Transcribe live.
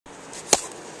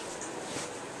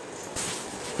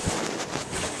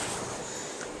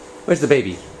Where's the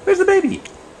baby? Where's the baby?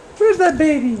 Where's that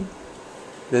baby?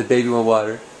 That baby want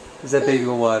water. Does that baby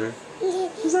want water?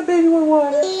 Does that baby want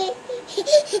water?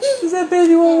 Does that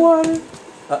baby want water?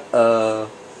 Uh-oh.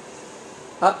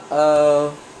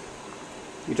 Uh-oh.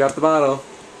 You dropped the bottle.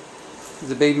 Does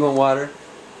the baby want water?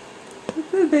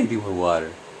 Does the baby want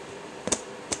water?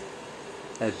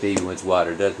 That baby wants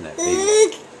water, doesn't that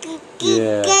baby?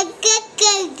 Yeah.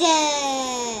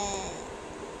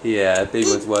 Yeah, that baby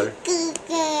wants water.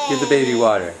 Give the baby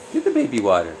water. Give the baby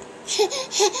water.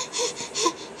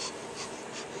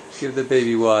 Give the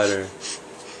baby water.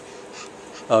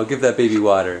 Oh, give that baby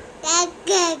water.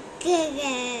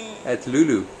 That's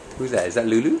Lulu. Who's that? Is that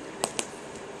Lulu?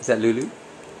 Is that Lulu?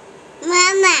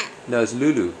 Mama. No, it's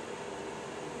Lulu.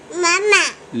 Mama.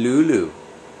 Lulu.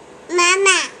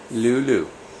 Mama. Lulu.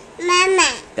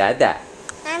 Mama. Dada.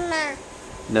 Mama.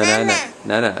 No.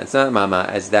 It's not Mama.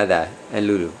 It's Dada and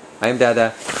Lulu. I am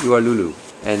Dada. You are Lulu.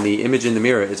 And the image in the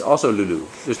mirror is also Lulu.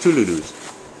 There's two Lulus.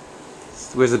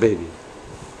 Where's the baby?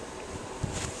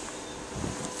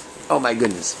 Oh my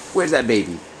goodness. Where's that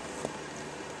baby?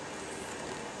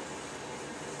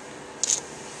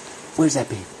 Where's that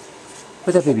baby?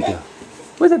 Where'd that baby go?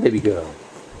 Where'd that baby go?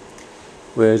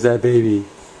 Where's that baby?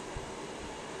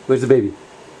 Where's the baby?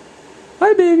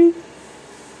 Hi, baby.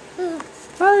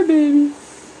 Hi, baby.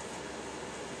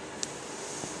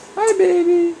 Hi,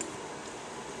 baby.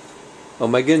 Oh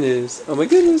my goodness. Oh my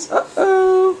goodness.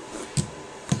 Uh-oh.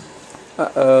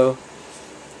 Uh-oh.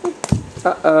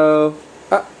 Uh-oh.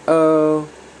 Uh-oh.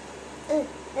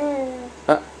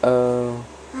 Uh-oh.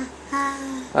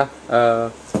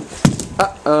 Uh-oh.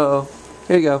 Uh-oh.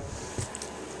 Here you go.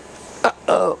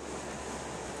 Uh-oh.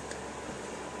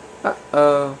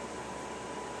 Uh-oh.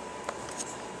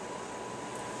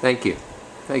 Thank you.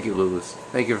 Thank you, Lulus.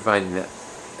 Thank you for finding that.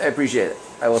 I appreciate it.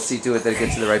 I will see to it that it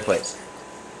gets to the right place.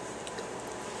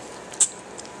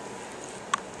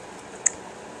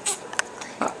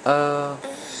 Uh-oh.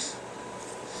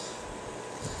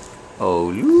 Oh,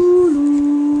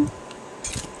 Lulu.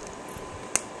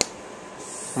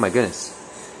 Oh my goodness.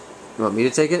 You want me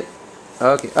to take it?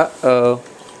 Okay. Uh-oh.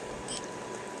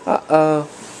 Uh-oh.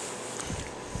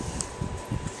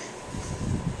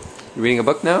 You reading a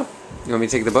book now? You want me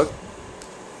to take the book?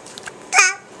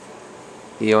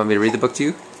 You want me to read the book to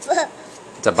you?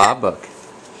 It's a Bob book.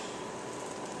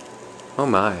 Oh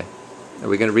my. Are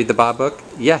we going to read the Bob book?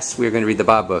 Yes, we are going to read the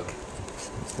Bob book.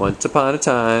 Once upon a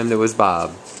time, there was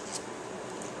Bob.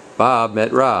 Bob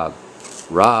met Rob.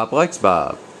 Rob likes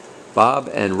Bob. Bob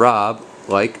and Rob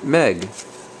like Meg.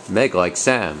 Meg likes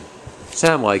Sam.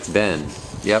 Sam likes Ben.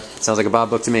 Yep, sounds like a Bob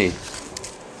book to me.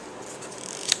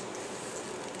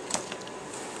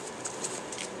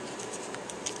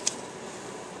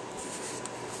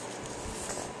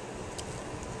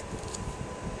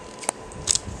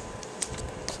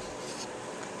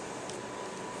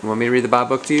 You want me to read the Bob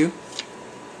book to you?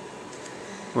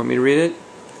 Want me to read it?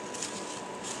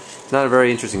 It's not a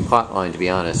very interesting plot line, to be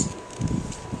honest.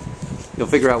 You'll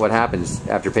figure out what happens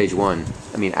after page 1.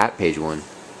 I mean, at page 1.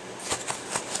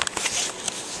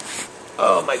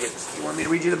 Oh my goodness. You want me to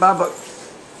read you the Bob book?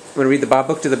 You want to read the Bob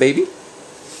book to the baby?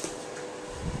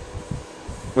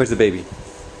 Where's the baby?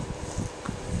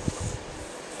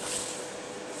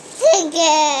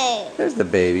 There's the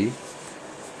baby.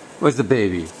 Where's the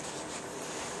baby?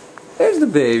 There's the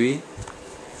baby.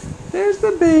 There's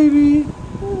the baby.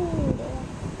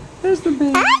 There's the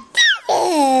baby.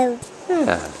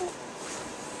 Yeah.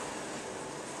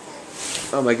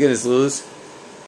 Oh my goodness, Luz.